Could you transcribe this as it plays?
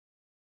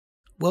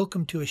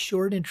Welcome to a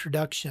short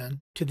introduction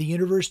to the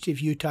University of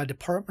Utah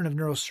Department of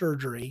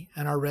Neurosurgery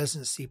and our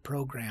residency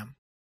program.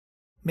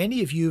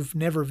 Many of you have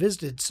never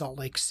visited Salt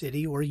Lake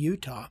City or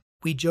Utah.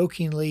 We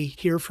jokingly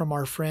hear from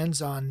our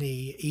friends on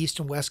the East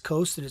and West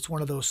Coast that it's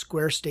one of those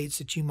square states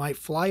that you might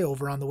fly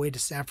over on the way to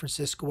San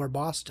Francisco or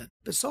Boston.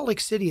 But Salt Lake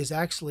City is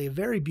actually a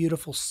very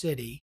beautiful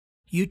city.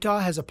 Utah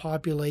has a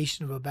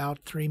population of about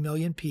 3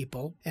 million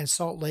people, and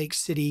Salt Lake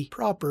City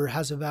proper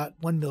has about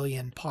 1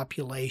 million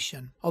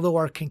population, although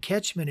our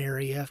catchment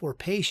area for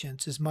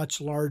patients is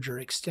much larger,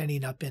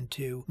 extending up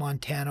into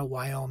Montana,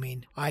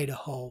 Wyoming,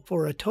 Idaho,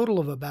 for a total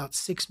of about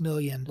 6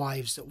 million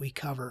lives that we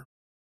cover.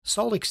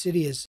 Salt Lake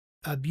City is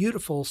a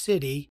beautiful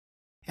city,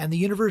 and the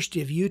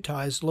University of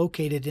Utah is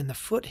located in the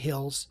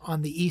foothills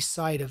on the east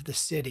side of the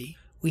city.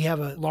 We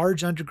have a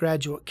large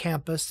undergraduate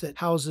campus that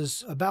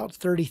houses about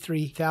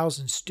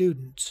 33,000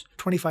 students.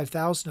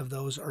 25,000 of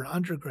those are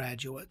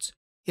undergraduates.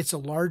 It's a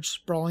large,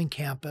 sprawling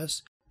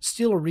campus,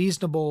 still a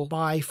reasonable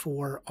buy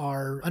for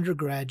our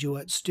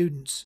undergraduate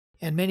students,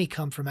 and many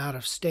come from out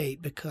of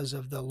state because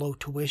of the low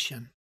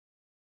tuition,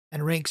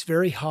 and ranks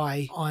very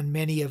high on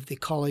many of the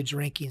college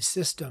ranking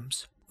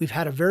systems. We've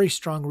had a very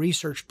strong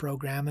research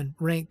program and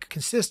rank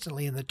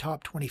consistently in the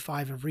top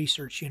 25 of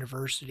research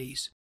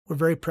universities. We're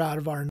very proud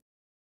of our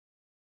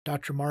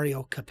Dr.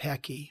 Mario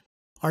Capecchi.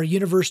 Our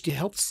university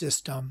health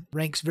system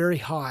ranks very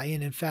high,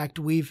 and in fact,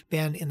 we've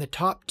been in the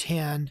top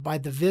 10 by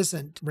the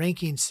Visant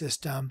ranking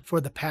system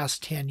for the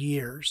past 10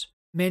 years.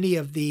 Many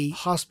of the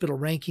hospital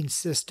ranking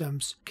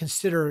systems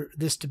consider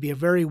this to be a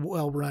very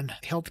well-run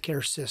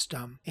healthcare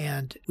system,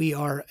 and we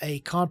are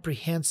a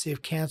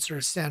comprehensive cancer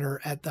center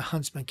at the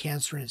Huntsman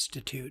Cancer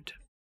Institute.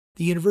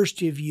 The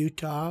University of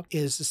Utah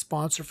is the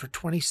sponsor for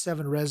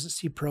 27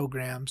 residency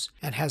programs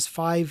and has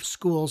 5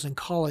 schools and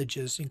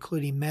colleges,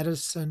 including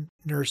medicine,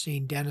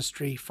 nursing,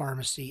 dentistry,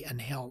 pharmacy,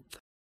 and health.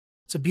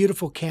 It's a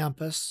beautiful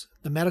campus,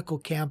 the medical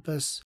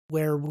campus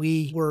where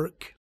we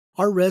work.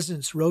 Our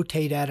residents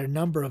rotate at a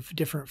number of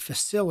different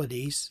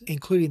facilities,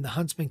 including the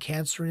Huntsman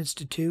Cancer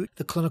Institute,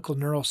 the Clinical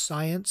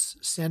Neuroscience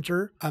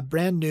Center, a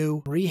brand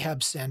new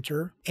rehab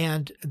center,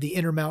 and the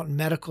Intermountain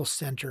Medical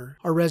Center.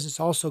 Our residents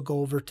also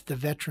go over to the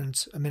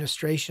Veterans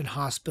Administration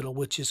Hospital,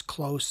 which is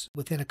close,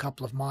 within a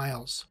couple of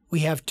miles. We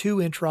have 2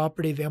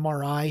 intraoperative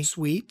MRI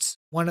suites,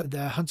 one at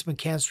the Huntsman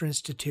Cancer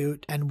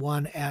Institute and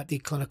one at the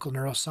Clinical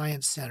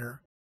Neuroscience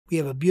Center. We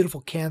have a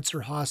beautiful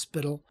cancer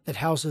hospital that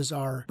houses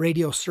our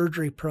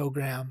radiosurgery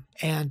program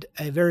and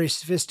a very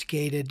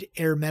sophisticated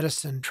air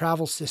medicine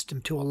travel system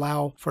to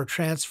allow for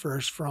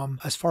transfers from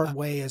as far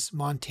away as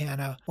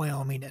Montana,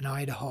 Wyoming, and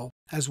Idaho,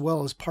 as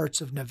well as parts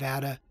of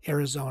Nevada,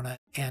 Arizona,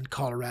 and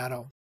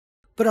Colorado.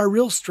 But our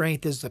real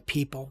strength is the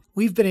people.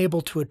 We've been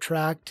able to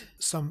attract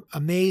some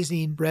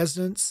amazing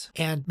residents,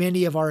 and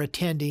many of our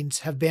attendings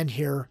have been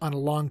here on a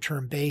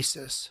long-term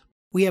basis.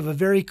 We have a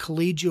very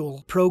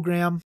collegial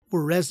program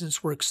where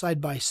residents work side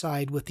by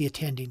side with the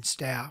attending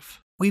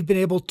staff. We've been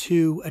able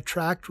to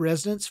attract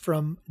residents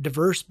from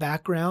diverse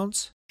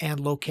backgrounds and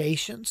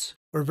locations.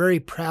 We're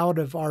very proud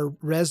of our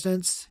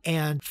residents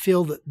and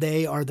feel that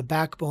they are the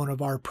backbone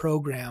of our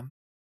program.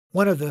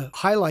 One of the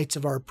highlights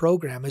of our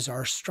program is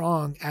our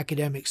strong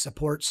academic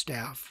support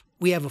staff.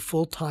 We have a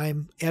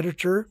full-time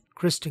editor,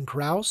 Kristen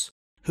Krause,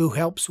 who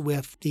helps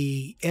with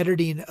the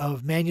editing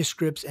of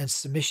manuscripts and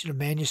submission of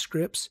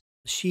manuscripts.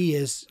 She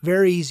is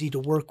very easy to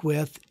work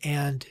with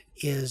and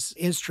is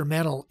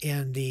instrumental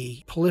in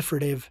the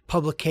proliferative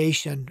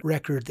publication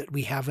record that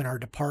we have in our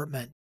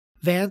department.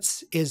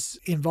 Vance is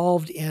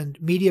involved in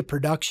media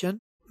production.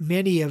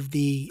 Many of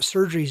the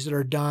surgeries that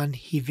are done,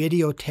 he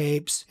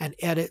videotapes and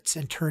edits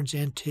and turns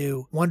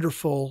into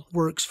wonderful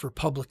works for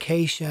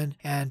publication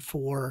and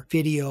for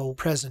video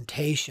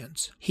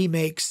presentations. He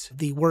makes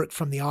the work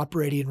from the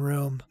operating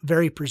room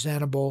very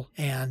presentable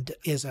and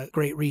is a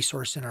great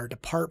resource in our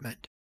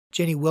department.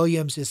 Jenny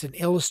Williams is an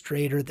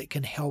illustrator that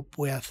can help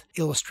with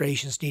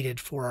illustrations needed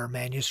for our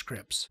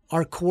manuscripts.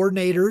 Our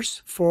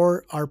coordinators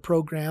for our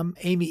program,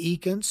 Amy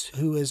Eakins,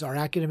 who is our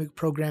academic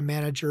program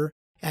manager,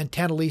 and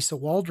Tanalisa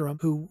Waldrum,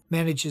 who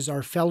manages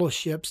our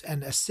fellowships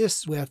and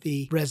assists with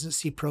the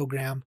residency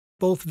program,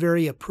 both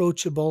very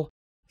approachable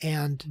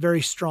and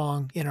very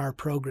strong in our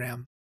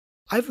program.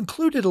 I've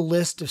included a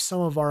list of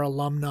some of our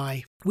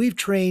alumni. We've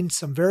trained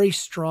some very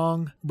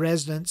strong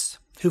residents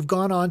who've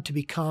gone on to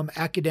become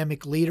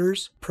academic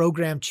leaders,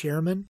 program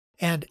chairmen,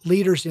 and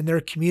leaders in their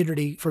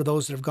community for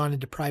those that have gone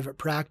into private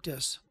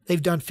practice.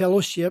 They've done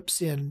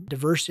fellowships in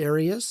diverse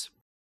areas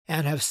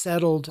and have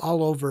settled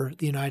all over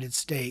the United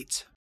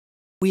States.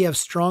 We have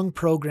strong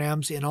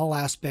programs in all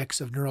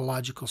aspects of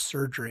neurological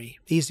surgery.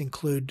 These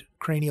include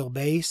cranial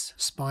base,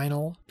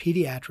 spinal,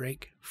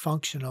 pediatric,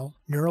 functional,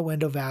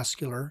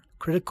 neuroendovascular,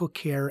 critical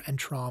care and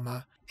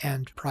trauma,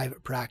 and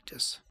private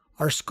practice.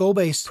 Our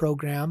skull-based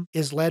program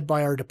is led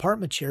by our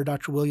department chair,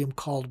 Dr. William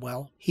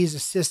Caldwell. He's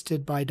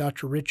assisted by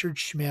Dr. Richard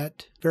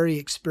Schmidt, very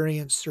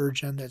experienced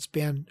surgeon that's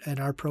been in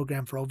our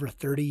program for over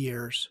 30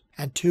 years,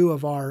 and 2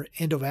 of our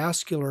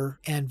endovascular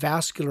and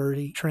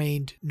vascularly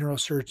trained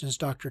neurosurgeons,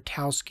 Dr.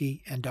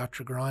 Towski and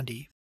Dr.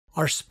 Grandi.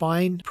 Our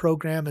spine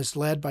program is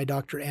led by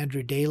Dr.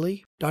 Andrew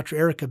Daly. Dr.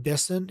 Erica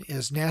Bisson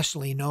is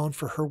nationally known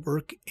for her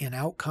work in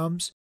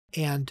outcomes,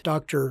 and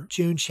Dr.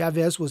 June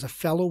Chavez was a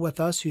fellow with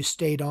us who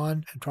stayed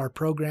on to our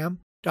program.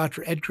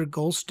 Dr. Edgar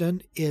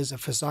Golston is a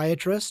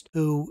physiatrist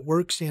who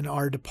works in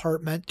our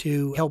department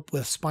to help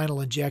with spinal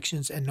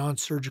injections and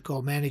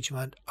non-surgical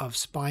management of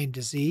spine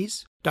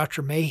disease.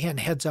 Dr. Mahan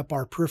heads up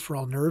our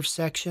peripheral nerve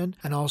section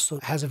and also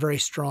has a very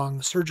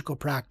strong surgical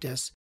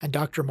practice. And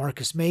Dr.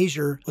 Marcus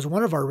Major was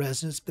one of our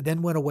residents, but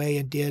then went away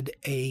and did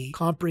a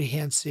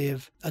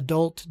comprehensive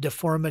adult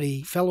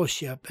deformity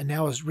fellowship and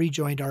now has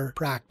rejoined our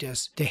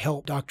practice to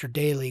help Dr.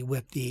 Daly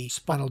with the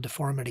spinal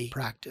deformity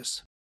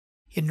practice.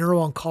 In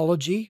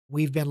neuro-oncology,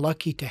 we've been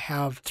lucky to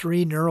have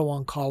 3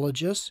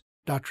 neuro-oncologists,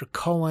 Dr.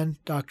 Cohen,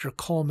 Dr.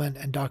 Coleman,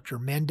 and Dr.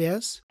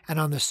 Mendez. And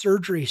on the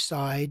surgery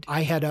side,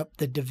 I head up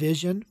the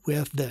division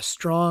with the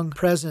strong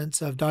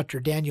presence of Dr.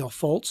 Daniel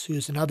Foltz,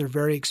 who's another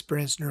very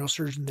experienced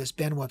neurosurgeon that's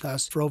been with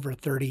us for over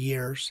 30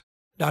 years.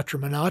 Dr.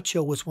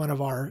 Manacho was one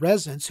of our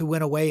residents who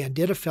went away and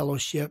did a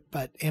fellowship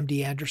at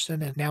MD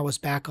Anderson and now is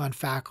back on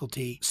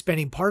faculty,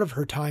 spending part of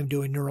her time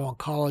doing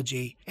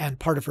neuro-oncology and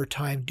part of her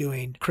time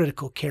doing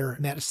critical care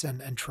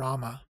medicine and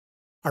trauma.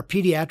 Our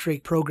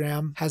pediatric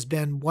program has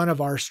been one of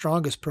our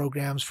strongest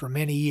programs for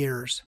many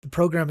years. The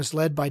program is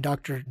led by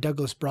Dr.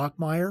 Douglas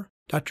Brockmeyer,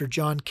 Dr.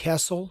 John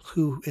Kessel,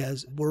 who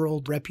has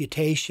world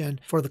reputation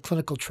for the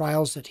clinical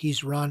trials that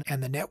he's run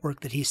and the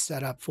network that he's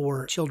set up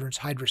for children's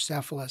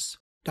hydrocephalus.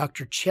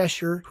 Dr.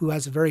 Cheshire, who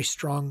has a very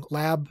strong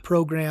lab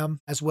program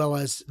as well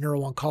as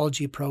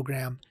neuro-oncology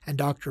program, and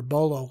Dr.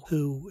 Bolo,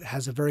 who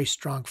has a very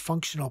strong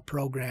functional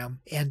program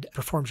and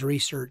performs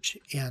research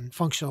in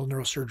functional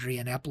neurosurgery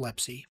and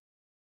epilepsy.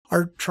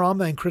 Our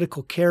trauma and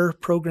critical care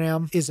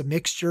program is a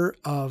mixture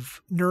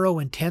of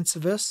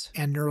neurointensivists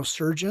and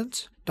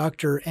neurosurgeons.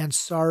 Dr.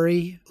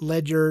 Ansari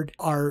Ledyard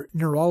are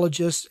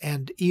neurologists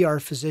and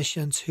ER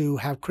physicians who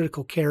have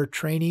critical care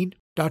training.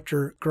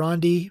 Dr.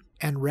 Grandi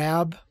and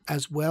Rab,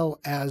 as well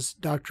as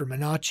Dr.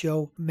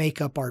 Manacho,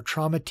 make up our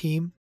trauma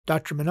team.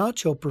 Dr.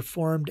 Manacho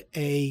performed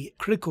a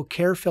critical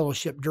care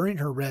fellowship during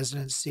her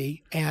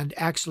residency and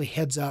actually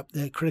heads up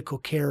the critical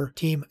care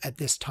team at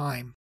this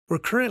time. We're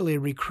currently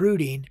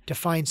recruiting to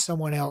find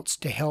someone else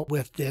to help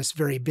with this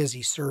very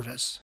busy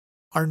service.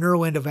 Our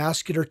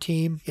neuroendovascular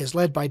team is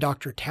led by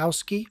Dr.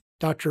 Towski.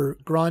 Dr.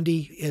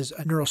 Grandi is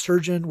a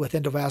neurosurgeon with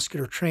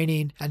endovascular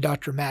training, and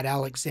Dr. Matt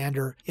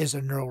Alexander is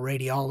a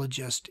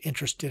neuroradiologist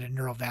interested in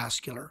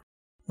neurovascular.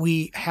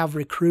 We have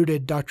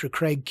recruited Dr.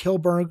 Craig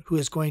Kilberg, who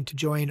is going to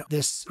join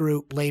this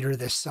group later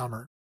this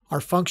summer.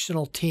 Our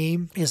functional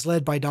team is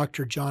led by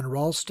Dr. John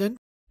Ralston.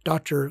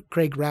 Dr.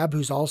 Craig Rabb,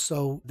 who's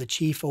also the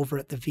chief over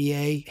at the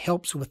VA,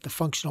 helps with the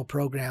functional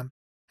program.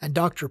 And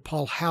Dr.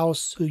 Paul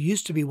House, who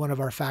used to be one of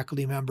our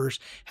faculty members,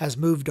 has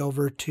moved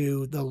over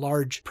to the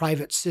large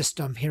private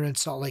system here in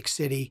Salt Lake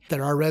City that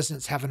our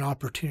residents have an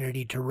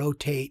opportunity to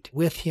rotate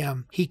with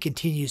him. He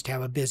continues to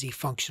have a busy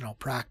functional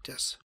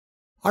practice.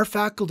 Our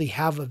faculty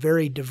have a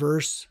very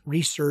diverse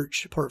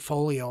research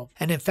portfolio,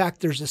 and in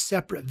fact, there's a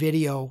separate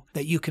video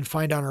that you can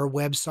find on our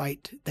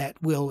website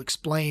that will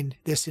explain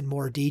this in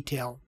more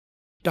detail.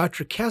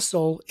 Dr.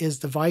 Kessel is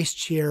the vice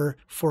chair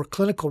for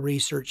clinical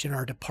research in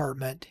our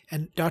department,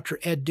 and Dr.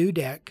 Ed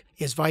Dudek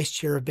is vice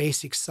chair of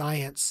basic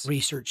science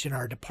research in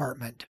our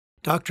department.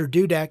 Dr.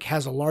 Dudek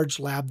has a large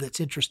lab that's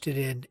interested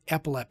in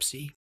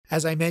epilepsy.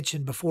 As I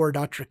mentioned before,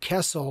 Dr.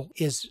 Kessel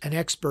is an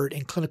expert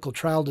in clinical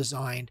trial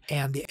design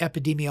and the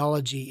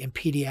epidemiology in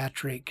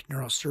pediatric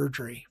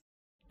neurosurgery.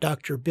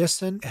 Dr.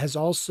 Bisson has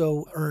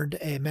also earned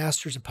a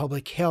master's in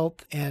public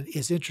health and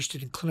is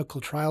interested in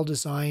clinical trial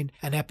design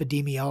and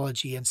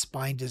epidemiology in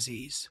spine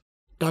disease.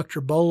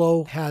 Dr.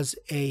 Bolo has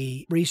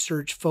a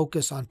research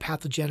focus on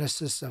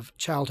pathogenesis of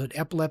childhood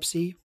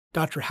epilepsy.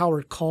 Dr.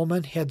 Howard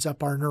Coleman heads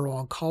up our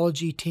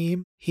neuro-oncology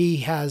team. He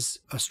has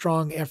a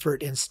strong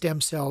effort in stem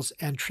cells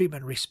and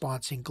treatment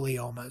response in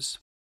gliomas.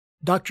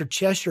 Dr.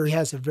 Cheshire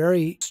has a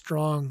very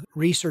strong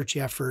research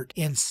effort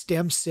in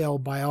stem cell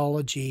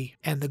biology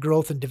and the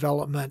growth and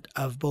development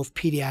of both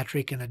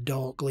pediatric and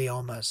adult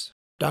gliomas.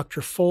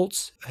 Dr.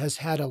 Foltz has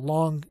had a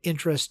long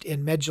interest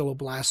in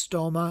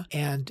medulloblastoma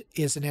and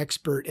is an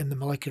expert in the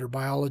molecular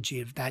biology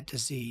of that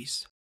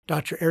disease.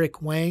 Dr.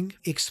 Eric Wang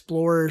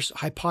explores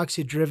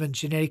hypoxia-driven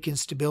genetic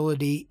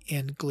instability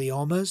in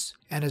gliomas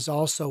and is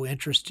also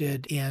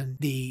interested in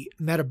the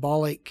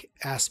metabolic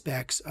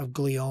aspects of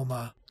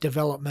glioma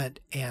development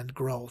and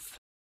growth.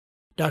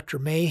 Dr.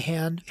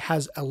 Mahan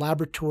has a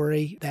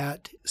laboratory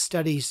that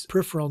studies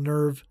peripheral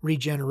nerve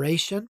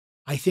regeneration.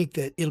 I think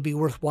that it'll be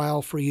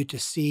worthwhile for you to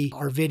see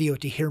our video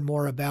to hear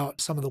more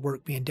about some of the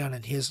work being done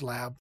in his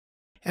lab.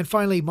 And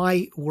finally,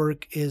 my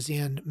work is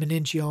in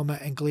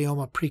meningioma and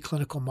glioma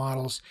preclinical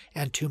models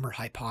and tumor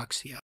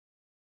hypoxia.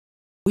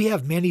 We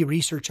have many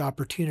research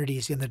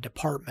opportunities in the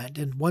department,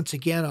 and once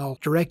again, I'll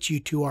direct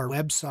you to our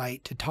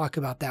website to talk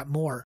about that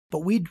more. But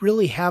we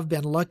really have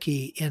been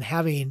lucky in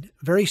having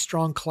very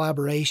strong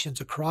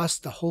collaborations across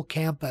the whole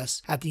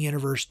campus at the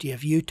University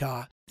of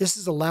Utah This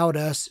has allowed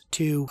us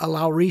to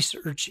allow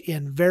research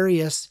in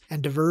various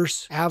and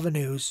diverse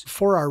avenues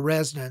for our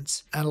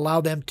residents and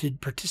allow them to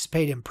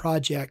participate in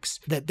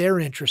projects that they're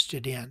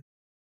interested in.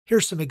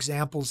 Here's some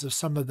examples of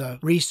some of the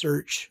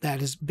research that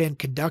has been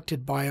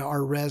conducted by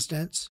our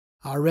residents.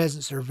 Our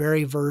residents are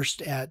very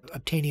versed at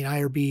obtaining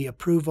IRB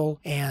approval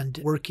and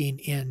working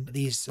in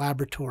these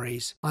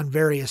laboratories on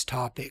various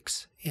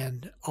topics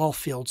in all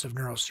fields of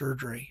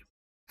neurosurgery.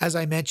 As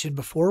I mentioned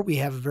before, we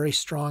have a very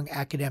strong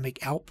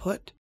academic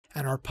output,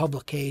 and our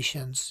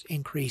publications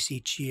increase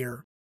each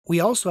year.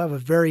 We also have a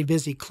very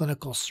busy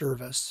clinical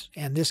service,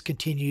 and this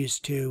continues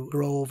to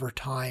grow over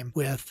time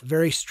with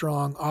very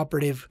strong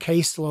operative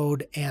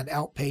caseload and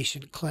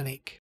outpatient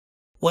clinic.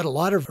 What a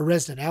lot of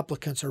resident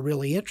applicants are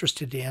really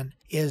interested in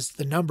is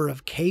the number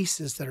of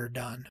cases that are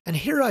done. And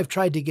here I've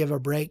tried to give a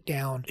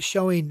breakdown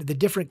showing the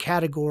different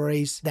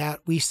categories that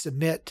we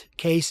submit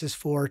cases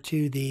for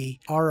to the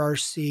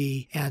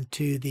RRC and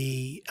to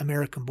the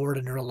American Board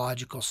of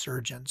Neurological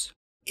Surgeons.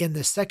 In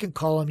the second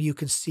column, you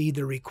can see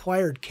the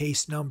required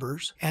case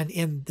numbers, and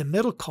in the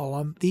middle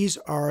column, these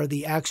are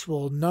the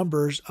actual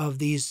numbers of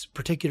these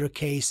particular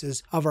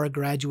cases of our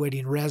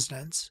graduating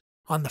residents.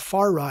 On the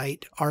far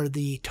right are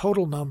the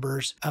total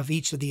numbers of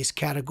each of these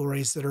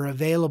categories that are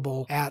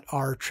available at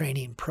our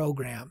training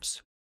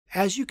programs.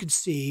 As you can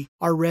see,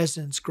 our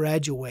residents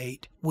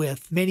graduate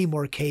with many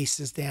more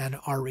cases than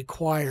are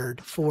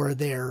required for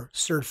their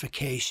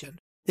certification.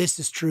 This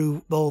is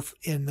true both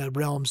in the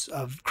realms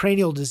of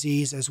cranial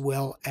disease as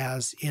well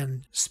as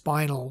in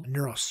spinal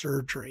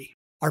neurosurgery.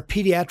 Our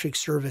pediatric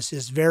service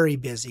is very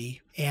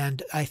busy,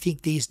 and I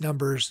think these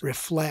numbers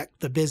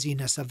reflect the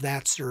busyness of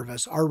that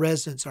service. Our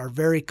residents are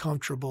very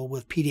comfortable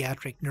with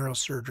pediatric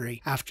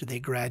neurosurgery after they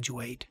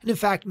graduate. And in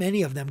fact,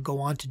 many of them go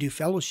on to do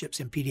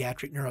fellowships in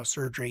pediatric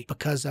neurosurgery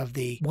because of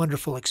the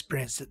wonderful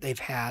experience that they've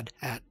had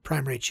at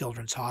Primary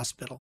Children's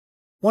Hospital.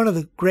 One of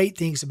the great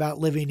things about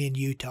living in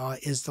Utah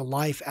is the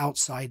life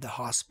outside the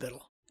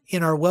hospital.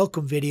 In our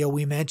welcome video,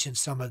 we mentioned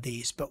some of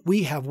these, but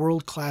we have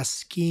world-class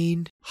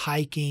skiing,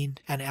 hiking,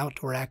 and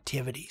outdoor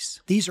activities.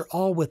 These are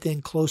all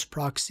within close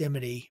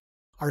proximity.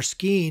 Our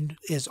skiing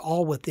is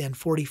all within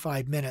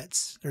 45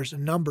 minutes. There's a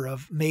number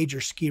of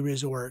major ski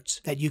resorts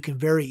that you can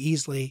very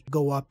easily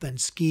go up and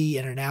ski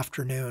in an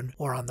afternoon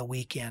or on the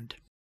weekend.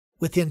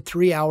 Within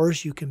 3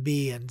 hours, you can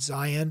be in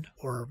Zion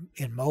or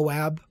in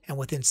Moab, and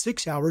within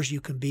 6 hours, you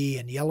can be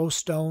in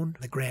Yellowstone,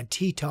 the Grand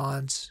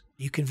Tetons.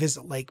 You can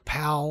visit Lake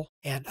Powell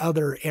and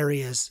other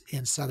areas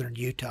in southern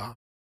Utah.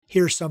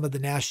 Here are some of the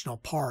national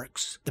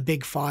parks, the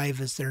Big Five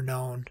as they're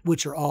known,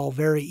 which are all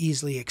very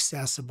easily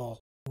accessible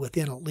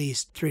within at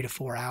least 3 to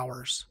 4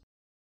 hours.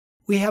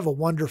 We have a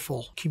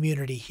wonderful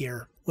community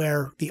here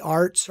where the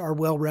arts are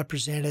well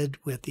represented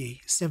with the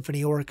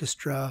symphony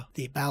orchestra,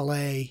 the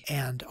ballet,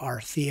 and our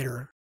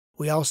theater.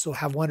 We also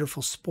have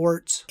wonderful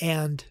sports,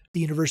 and the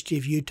University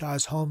of Utah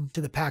is home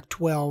to the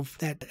Pac-12.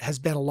 That has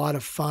been a lot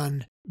of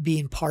fun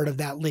being part of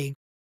that league.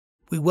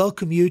 We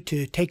welcome you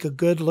to take a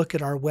good look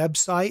at our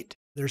website.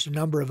 There's a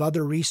number of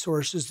other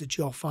resources that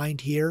you'll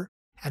find here,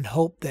 and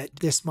hope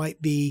that this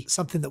might be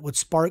something that would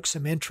spark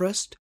some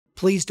interest.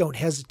 Please don't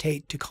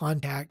hesitate to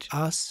contact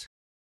us.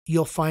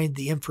 You'll find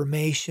the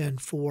information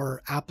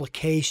for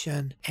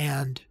application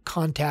and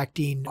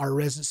contacting our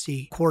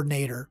residency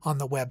coordinator on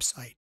the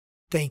website.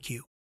 Thank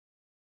you.